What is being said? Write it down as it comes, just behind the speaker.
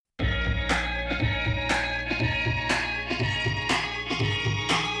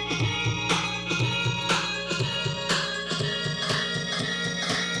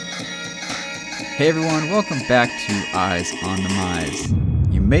Hey everyone, welcome back to Eyes on the Mize.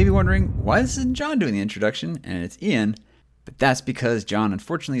 You may be wondering why this isn't John doing the introduction and it's Ian, but that's because John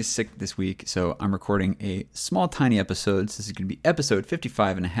unfortunately is sick this week, so I'm recording a small tiny episode. So this is going to be episode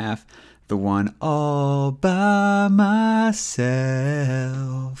 55 and a half, the one all by myself.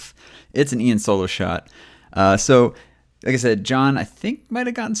 It's an Ian solo shot. So like I said, John, I think, might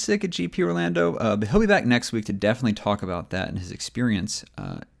have gotten sick at GP Orlando, but he'll be back next week to definitely talk about that and his experience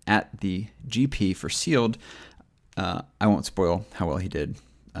at the GP for Sealed. I won't spoil how well he did,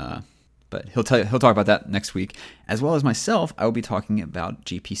 but he'll talk about that next week. As well as myself, I will be talking about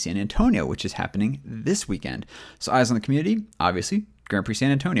GP San Antonio, which is happening this weekend. So Eyes on the Community, obviously, Grand Prix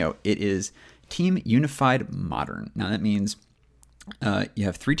San Antonio. It is Team Unified Modern. Now that means you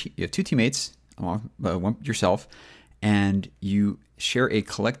have two teammates, one yourself, and you share a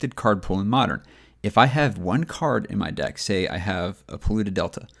collected card pool in Modern. If I have one card in my deck, say I have a Polluted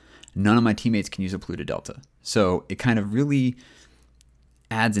Delta, none of my teammates can use a Polluted Delta. So it kind of really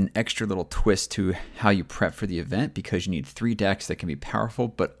adds an extra little twist to how you prep for the event, because you need three decks that can be powerful,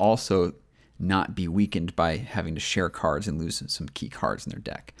 but also not be weakened by having to share cards and lose some key cards in their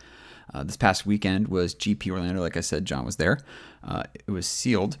deck. This past weekend was GP Orlando. Like I said, John was there. It was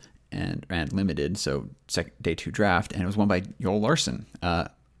sealed and limited, so day 2 draft, and it was won by Joel Larson.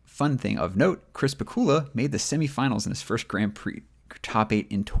 Fun thing of note, Chris Pikula made the semifinals in his first Grand Prix top 8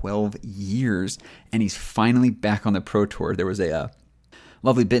 in 12 years, and he's finally back on the Pro Tour. There was a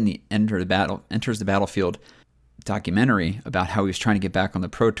lovely bit in the Enters the Battlefield documentary about how he was trying to get back on the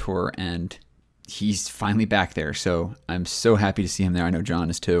Pro Tour, and he's finally back there, so I'm so happy to see him there. I know John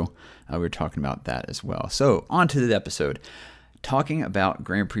is too. We were talking about that as well. So on to the episode, talking about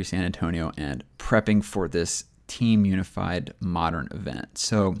Grand Prix San Antonio and prepping for this Team Unified Modern event.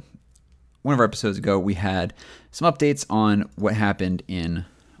 So one of our episodes ago, we had some updates on what happened in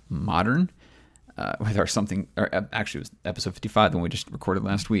Modern with actually it was episode 55, the one we just recorded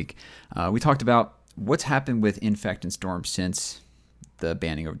last week. We talked about what's happened with Infect and Storm since the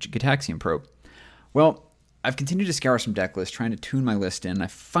banning of Gitaxian Probe. Well, I've continued to scour some deck lists, trying to tune my list in. I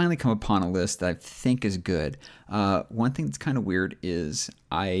finally come upon a list that I think is good. One thing that's kind of weird is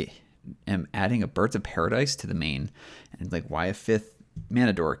I am adding a Birds of Paradise to the main. And like, why a 5th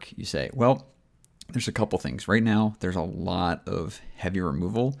mana dork, you say? Well, there's a couple things. Right now, there's a lot of heavy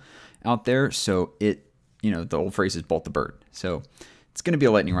removal out there. So the old phrase is bolt the bird. So it's going to be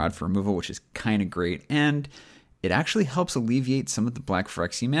a lightning rod for removal, which is kind of great. And it actually helps alleviate some of the Black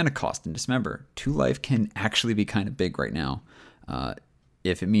Phyrexia mana cost in Dismember. 2 life can actually be kind of big right now.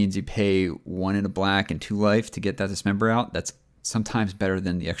 If it means you pay 1 in a black and 2 life to get that Dismember out, that's sometimes better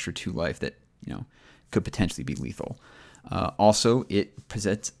than the extra 2 life that could potentially be lethal. Also, it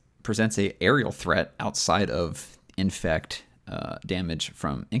presents a aerial threat outside of Infect damage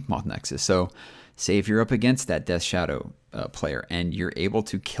from Inkmoth Nexus. So say if you're up against that Death Shadow player and you're able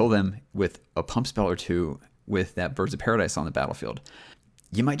to kill them with a pump spell or 2 with that Birds of Paradise on the battlefield,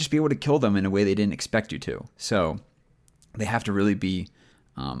 you might just be able to kill them in a way they didn't expect you to. So they have to really be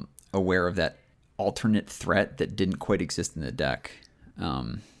aware of that alternate threat that didn't quite exist in the deck.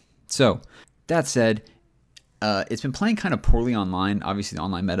 So that said, it's been playing kind of poorly online. Obviously, the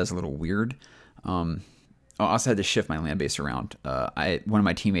online meta is a little weird. I also had to shift my land base around. One of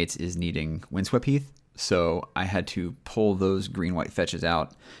my teammates is needing Windswept Heath, so I had to pull those green-white fetches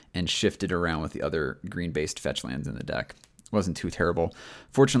out and shift it around with the other green-based fetch lands in the deck. It wasn't too terrible.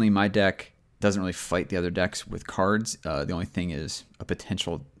 Fortunately, my deck doesn't really fight the other decks with cards. The only thing is a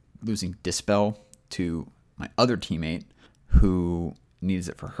potential losing Dispel to my other teammate who needs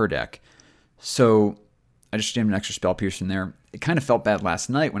it for her deck. So I just jammed an extra Spell Pierce in there. It kind of felt bad last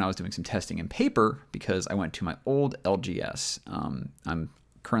night when I was doing some testing in paper because I went to my old LGS. I'm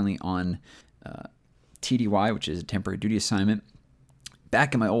currently on TDY, which is a temporary duty assignment,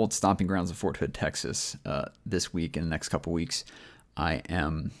 back in my old stomping grounds of Fort Hood, Texas. This week and the next couple weeks, I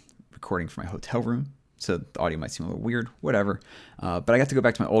am recording from my hotel room, so the audio might seem a little weird, whatever. But I got to go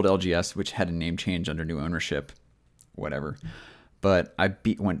back to my old LGS, which had a name change under new ownership, whatever. But I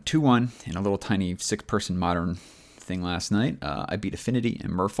went 2-1 in a little tiny 6-person Modern thing last night. I beat Affinity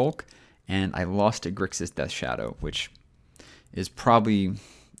and Merfolk, and I lost to Grixis Death Shadow, which is probably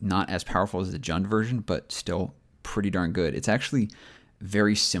not as powerful as the Jund version, but still pretty darn good. It's actually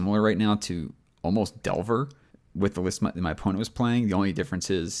very similar right now to almost Delver with the list my opponent was playing. The only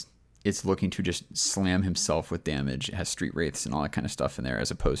difference is it's looking to just slam himself with damage. It has Street Wraiths and all that kind of stuff in there, as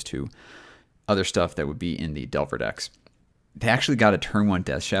opposed to other stuff that would be in the Delver decks. They actually got a turn 1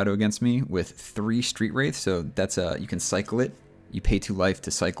 Death Shadow against me with 3 Street Wraiths, so that's you can cycle it. You pay 2 life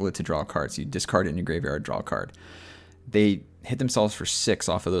to cycle it to draw a card. So you discard it in your graveyard, draw a card. They hit themselves for 6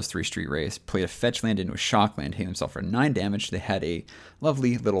 off of those 3 street rays, played a fetch land into a shock land, hitting themselves for 9 damage. They had a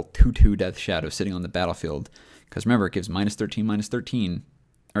lovely little 2/2 Death Shadow sitting on the battlefield. Because remember, it gives -13, -13.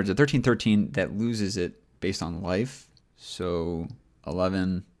 Or it's a 13/13 that loses it based on life. So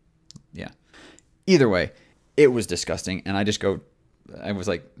 11, yeah. Either way, it was disgusting. And I was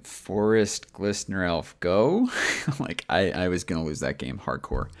like, Forest, Glistener Elf, go. Like, I was going to lose that game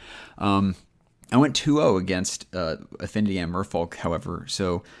hardcore. I went 2-0 against Affinity and Merfolk, however,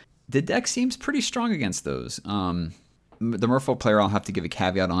 so the deck seems pretty strong against those. The Merfolk player I'll have to give a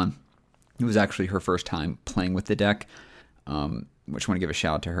caveat on. It was actually her first time playing with the deck, which I want to give a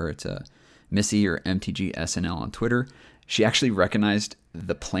shout out to her. It's Missy, or MTGSNL on Twitter. She actually recognized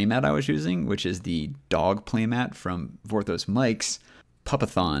the playmat I was using, which is the dog playmat from Vorthos Mike's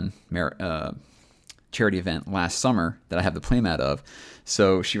Pupathon charity event last summer that I have the playmat of.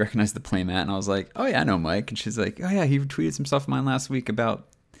 So she recognized the playmat, and I was like, oh yeah, I know Mike. And she's like, oh yeah, he tweeted some stuff of mine last week about,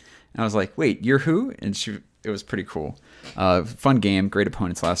 and I was like, wait, you're who? And it was pretty cool. Fun game, great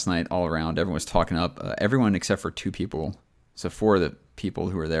opponents last night all around. Everyone was talking up. Everyone except for 2 people. So 4 of the people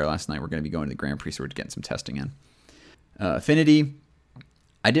who were there last night were going to be going to the Grand Prix, so we're getting some testing in. Affinity,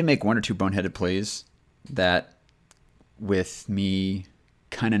 I did make 1 or 2 boneheaded plays that, with me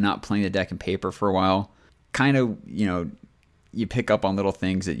kind of not playing the deck in paper for a while, kind of, you pick up on little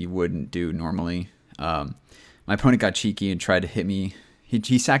things that you wouldn't do normally. My opponent got cheeky and tried to hit me.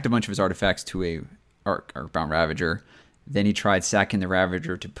 He sacked a bunch of his artifacts to a Arcbound Ravager. Then he tried sacking the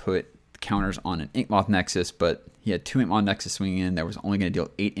Ravager to put counters on an Inkmoth Nexus, but he had 2 Inkmoth Nexus swinging in that was only going to deal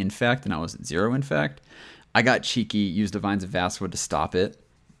 8 Infect, and I was at 0 Infect. I got cheeky, used Divines of Vastwood to stop it,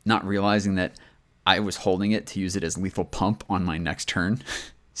 not realizing that I was holding it to use it as lethal pump on my next turn.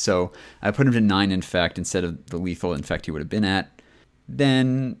 So I put him to 9 Infect instead of the lethal Infect he would have been at.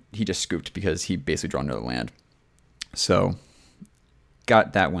 Then he just scooped because he basically drew another land. So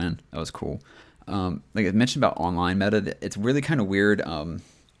got that win. That was cool. Like I mentioned about online meta, it's really kind of weird.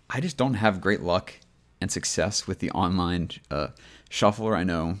 I just don't have great luck and success with the online shuffler. I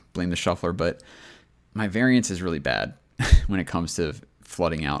know, blame the shuffler, but my variance is really bad when it comes to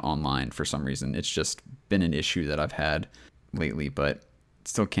flooding out online for some reason. It's just been an issue that I've had lately, but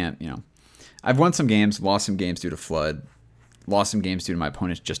still can't, I've won some games, lost some games due to flood, lost some games due to my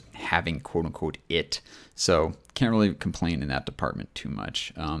opponents just having quote unquote it. So can't really complain in that department too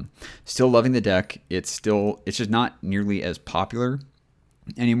much. Still loving the deck. It's just not nearly as popular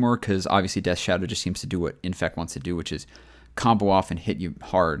anymore because obviously Death Shadow just seems to do what Infect wants to do, which is combo off and hit you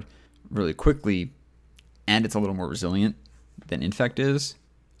hard really quickly, and it's a little more resilient than Infect is,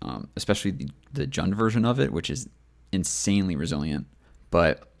 especially the Jund version of it, which is insanely resilient.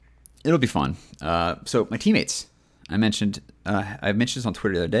 But it'll be fun. So my teammates, I mentioned this on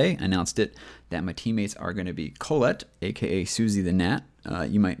Twitter the other day. I announced it that my teammates are going to be Colette, aka Susie the Gnat.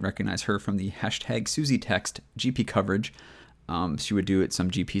 You might recognize her from the hashtag Susie Text GP coverage. She would do it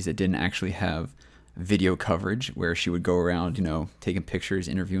some GPs that didn't actually have video coverage, where she would go around, taking pictures,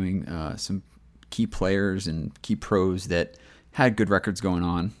 interviewing some key players and key pros that had good records going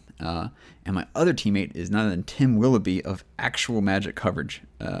on. And my other teammate is none other than Tim Willoughby of actual Magic coverage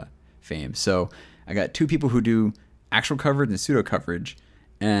fame. So I got 2 people who do actual coverage and pseudo coverage,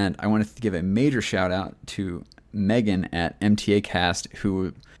 and I wanted to give a major shout out to Megan at MTA Cast,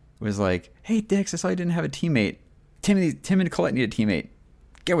 who was like, "Hey Dix, I saw you didn't have a teammate. Tim and Colette need a teammate.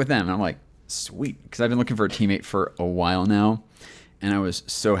 Get with them." And I'm like, sweet, because I've been looking for a teammate for a while now, and I was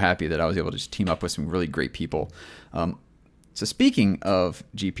so happy that I was able to just team up with some really great people. So speaking of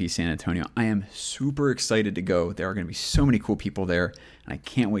GP San Antonio, I am super excited to go. There are going to be so many cool people there, and I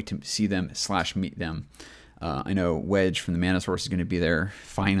can't wait to see them / meet them. I know Wedge from the Mana Source is going to be there.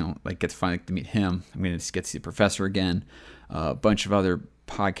 Get to finally get to meet him. I'm going to get to see the professor again. A bunch of other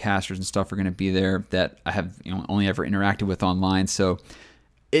podcasters and stuff are going to be there that I have only ever interacted with online. So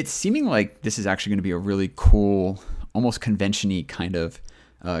it's seeming like this is actually going to be a really cool, almost convention-y kind of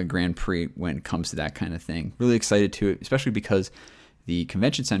Grand Prix when it comes to that kind of thing. Really excited to it, especially because the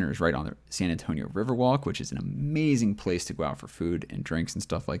convention center is right on the San Antonio Riverwalk, which is an amazing place to go out for food and drinks and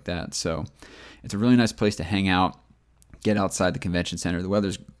stuff like that. So it's a really nice place to hang out, get outside the convention center. The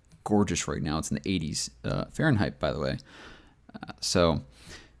weather's gorgeous right now. It's in the 80s Fahrenheit, by the way. So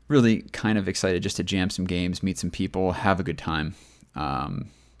really kind of excited just to jam some games, meet some people, have a good time.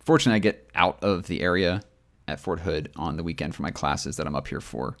 Fortunately, I get out of the area at Fort Hood on the weekend for my classes that I'm up here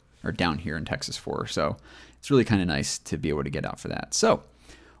for, or down here in Texas for. So it's really kind of nice to be able to get out for that. So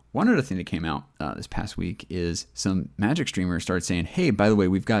one other thing that came out this past week is some Magic streamers started saying, hey, by the way,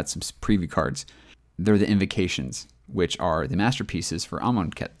 we've got some preview cards. They're the Invocations, which are the masterpieces for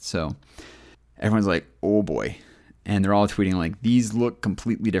Amonkhet. So everyone's like, oh boy. And they're all tweeting like, these look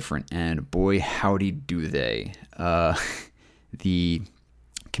completely different. And boy, howdy do they. The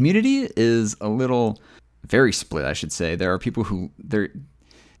community is very split, I should say. There are people who,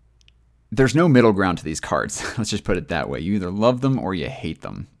 there's no middle ground to these cards. Let's just put it that way. You either love them or you hate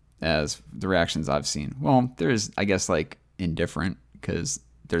them, as the reactions I've seen. Well, there's, I guess, like indifferent, because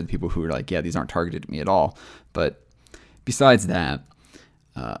they're the people who are like, yeah, these aren't targeted to me at all. But besides that,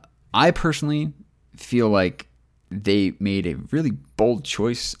 I personally feel like they made a really bold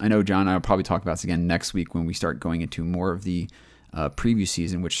choice. I know John and I will probably talk about this again next week when we start going into more of the preview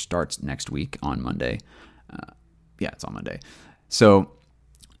season, which starts next week on Monday. It's on Monday. So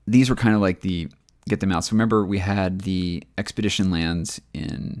these were kind of like the get them out. So remember, we had the Expedition lands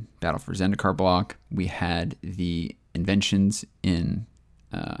in Battle for Zendikar block. We had the Inventions in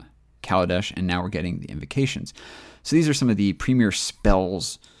Kaladesh, and now we're getting the Invocations. So these are some of the premier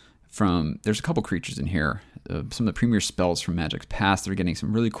spells from, there's a couple creatures in here, some of the premier spells from Magic's past. They're getting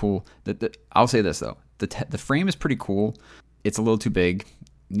some really cool, I'll say this though, the frame is pretty cool. It's a little too big,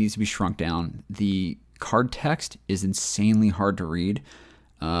 needs to be shrunk down. The card text is insanely hard to read.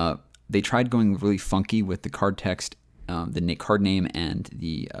 They tried going really funky with the card text, the card name and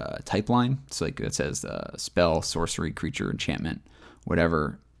the type line. So like it says spell, sorcery, creature, enchantment,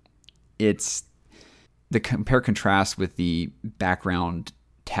 whatever. It's the compare contrast with the background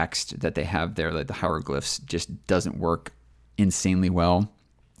text that they have there, like the hieroglyphs, just doesn't work insanely well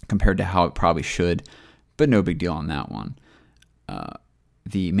compared to how it probably should, but no big deal on that one.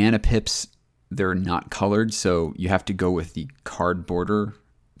 The mana pips, they're not colored, so you have to go with the card border.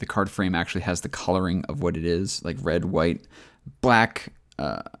 The card frame actually has the coloring of what it is, like red, white, black,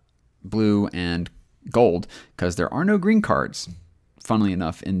 blue, and gold, because there are no green cards, funnily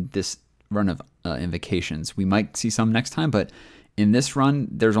enough, in this run of Invocations. We might see some next time, but in this run,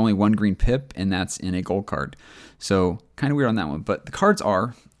 there's only one green pip, and that's in a gold card. So kind of weird on that one. But the cards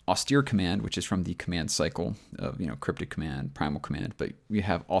are Austere Command, which is from the command cycle of, Cryptic Command, Primal Command. But we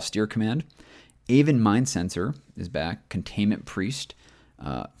have Austere Command. Aven Mindcensor is back. Containment Priest,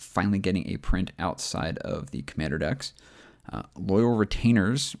 finally getting a print outside of the Commander decks. Loyal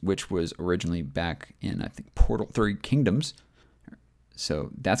Retainers, which was originally back in, I think, Portal 3 Kingdoms.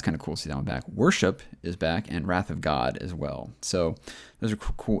 So that's kind of cool to see that one back. Worship is back, and Wrath of God as well. So those are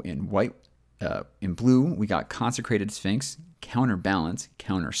cool. In white, in blue, we got Consecrated Sphinx, Counterbalance,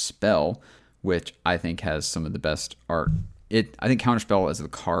 Counterspell, which I think has some of the best art. I think Counterspell as the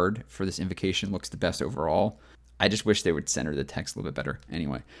card for this Invocation looks the best overall. I just wish they would center the text a little bit better.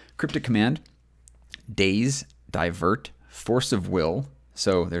 Anyway, Cryptic Command, Daze, Divert, Force of Will.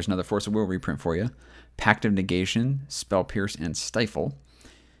 So there's another Force of Will reprint for you. Pact of Negation, Spell Pierce, and Stifle.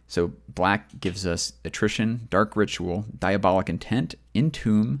 So black gives us Attrition, Dark Ritual, Diabolic Intent,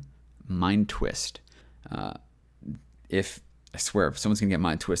 Entomb, Mind Twist. I swear, if someone's going to get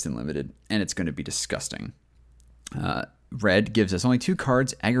Mind Twist in Limited, and it's going to be disgusting. Red gives us only 2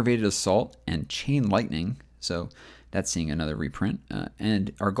 cards, Aggravated Assault and Chain Lightning. So that's seeing another reprint.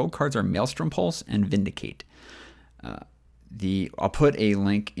 And our gold cards are Maelstrom Pulse and Vindicate. I'll put a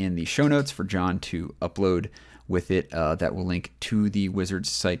link in the show notes for John to upload with it. That will link to the Wizards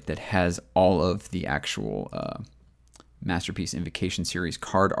site that has all of the actual Masterpiece Invocation series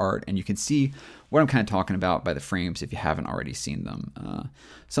card art, and you can see what I'm kind of talking about by the frames if you haven't already seen them.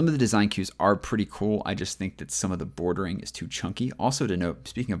 Some of the design cues are pretty cool. I just think that some of the bordering is too chunky. Also to note,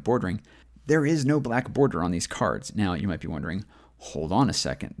 speaking of bordering, there is no black border on these cards. Now you might be wondering, hold on a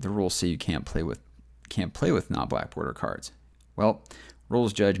second. The rules say you can't play with non-black border cards. Well,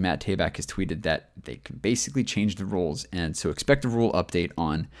 rules judge Matt Tabak has tweeted that they can basically change the rules, and so expect a rule update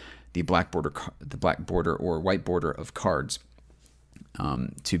on the black border or white border of cards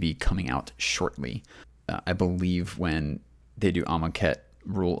to be coming out shortly. I believe when they do Amonkhet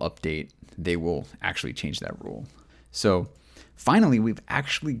rule update, they will actually change that rule. So finally, we've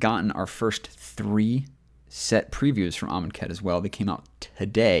actually gotten our first 3 set previews from Amonkhet as well. They came out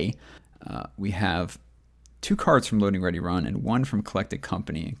today. We have 2 cards from Loading Ready Run and 1 from Collected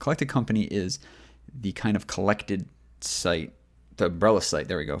Company. And Collected Company is the kind of collected site, the umbrella site,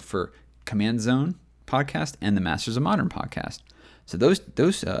 there we go, for Command Zone podcast and the Masters of Modern podcast. So those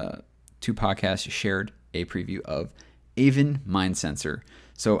 2 podcasts shared a preview of Aven Mindcensor.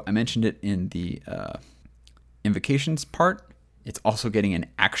 So I mentioned it in the Invocations part. It's also getting an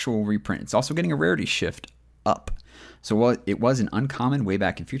actual reprint. It's also getting a rarity shift up. So while it was an uncommon way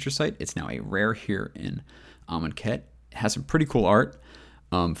back in Future Sight, it's now a rare here in Amonkhet. It has some pretty cool art.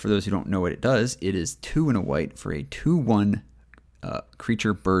 For those who don't know what it does, it is 2 and a white for a 2/1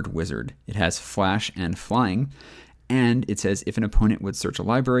 creature bird wizard. It has flash and flying, And it says if an opponent would search a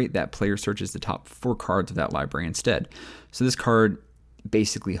library, that player searches the top 4 cards of that library instead. So this card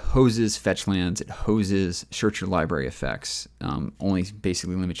basically hoses fetch lands. It hoses search your library effects. Only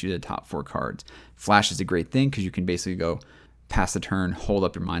basically limits you to the top 4 cards. Flash is a great thing because you can basically go pass the turn, hold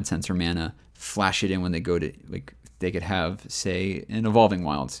up your Mind Sensor mana, flash it in when they go to, like, they could have, say, an Evolving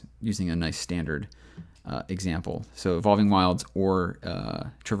Wilds, using a nice standard example. So Evolving Wilds or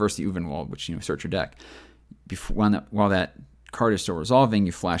Traverse the Uvenwald, which, search your deck. While that card is still resolving,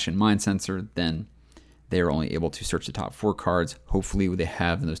 you flash in Mind Sensor, then they are only able to search the top 4 cards. Hopefully they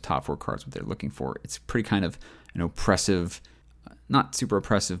have in those top 4 cards what they're looking for. It's pretty kind of an oppressive, not super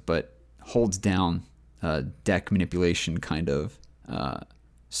oppressive, but holds down deck manipulation kind of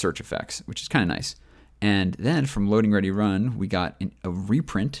search effects, which is kind of nice. And then from Loading Ready Run, we got a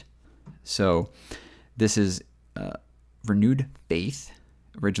reprint. So this is Renewed Faith,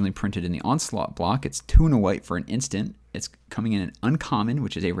 originally printed in the Onslaught block. It's 2 and a white for an instant. It's coming in an uncommon,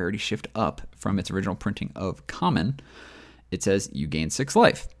 which is a rarity shift up from its original printing of common. It says you gain 6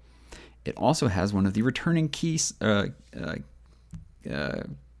 life. It also has one of the returning key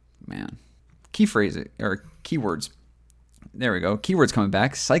phrases or keywords. There we go. Keywords coming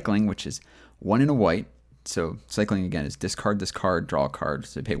back. Cycling, which is 1 and a white. So cycling again is discard this card, draw a card.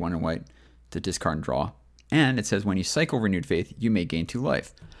 So pay 1 and white to discard and draw. And it says when you cycle Renewed Faith, you may gain 2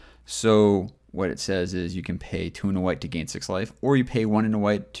 life. So what it says is you can pay 2 and a white to gain 6 life, or you pay 1 and a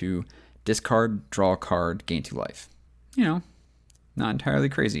white to discard, draw a card, gain 2 life. Not entirely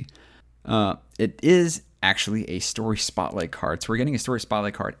crazy. It is actually a Story Spotlight card. So we're getting a Story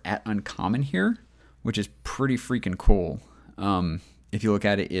Spotlight card at uncommon here, which is pretty freaking cool. If you look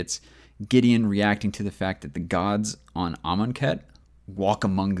at it, it's Gideon reacting to the fact that the gods on Amonkhet walk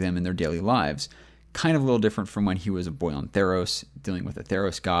among them in their daily lives. Kind of a little different from when he was a boy on Theros, dealing with the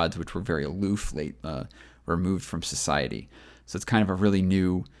Theros gods, which were very aloof, removed from society. So it's kind of a really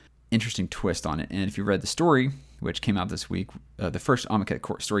new, interesting twist on it. And if you read the story, which came out this week, the first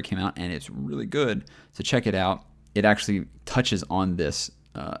Amonkhet story came out, and it's really good. So check it out. It actually touches on this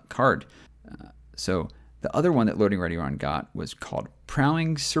card. So the other one that Loading Ready Run got was called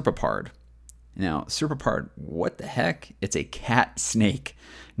Prowling Serpapard. Now, Serpapard, what the heck? It's a cat snake.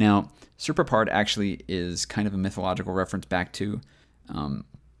 Now, Serpapard actually is kind of a mythological reference back to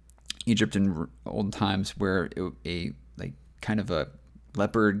Egypt in old times, where a kind of a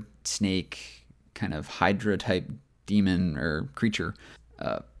leopard snake, kind of Hydra type demon or creature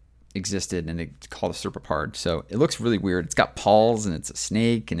existed, and it's called a Serpapard. So it looks really weird. It's got paws and it's a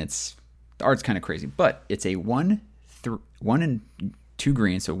snake, and the art's kind of crazy, but it's a 1 and 2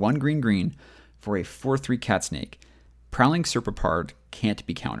 green, so 1 green for a 4/3 cat snake. Prowling Serpapard can't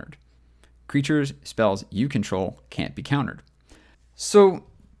be countered. Creatures, spells you control can't be countered. So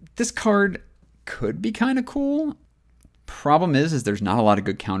this card could be kind of cool. Problem is there's not a lot of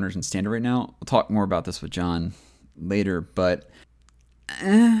good counters in Standard right now. We'll talk more about this with John later, but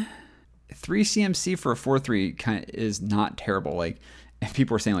 3 CMC for a 4/3 kind of is not terrible. Like, if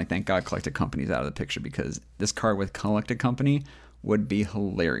people are saying, like, thank God Collected Company's out of the picture, because this card with Collected Company would be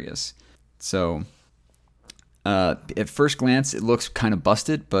hilarious. So at first glance, it looks kind of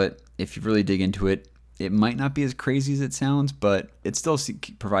busted, but if you really dig into it, it might not be as crazy as it sounds, but it still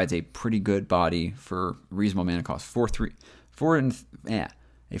provides a pretty good body for reasonable mana cost. 4/3 for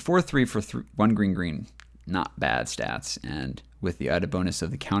 1 green. Not bad stats, and with the added bonus of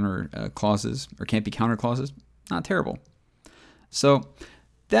the counter clauses, or can't be counter clauses, not terrible. So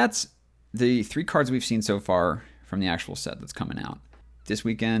that's the 3 cards we've seen so far from the actual set that's coming out. This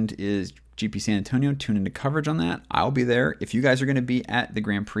weekend is GP San Antonio. Tune into coverage on that. I'll be there. If you guys are going to be at the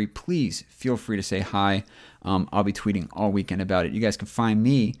Grand Prix, please feel free to say hi. I'll be tweeting all weekend about it. You guys can find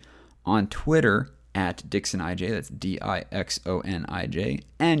me on Twitter at DixonIJ. That's DIXONIJ.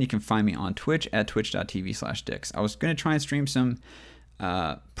 And you can find me on Twitch at twitch.tv/Dix. I was going to try and stream some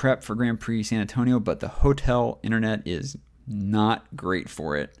prep for Grand Prix San Antonio, but the hotel internet is not great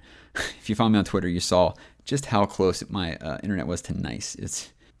for it. If you follow me on Twitter, you saw just how close my internet was to nice.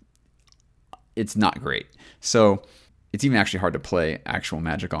 It's not great. So it's even actually hard to play actual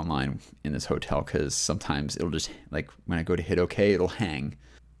Magic Online in this hotel, because sometimes it'll just, like, when I go to hit OK, it'll hang,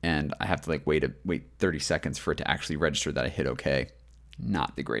 and I have to wait 30 seconds for it to actually register that I hit OK.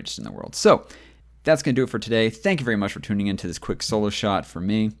 Not the greatest in the world. So that's going to do it for today. Thank you very much for tuning in to this quick solo shot for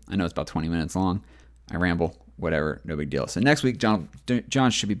me. I know it's about 20 minutes long. I ramble, whatever, no big deal. So next week, John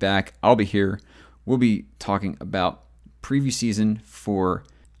should be back. I'll be here. We'll be talking about preview season for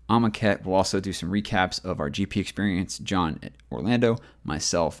Amonkhet. We'll also do some recaps of our GP experience. John at Orlando,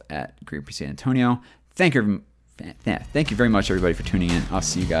 myself at Grand Prix San Antonio. Thank you very much, everybody, for tuning in. I'll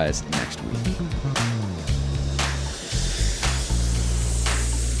see you guys next week.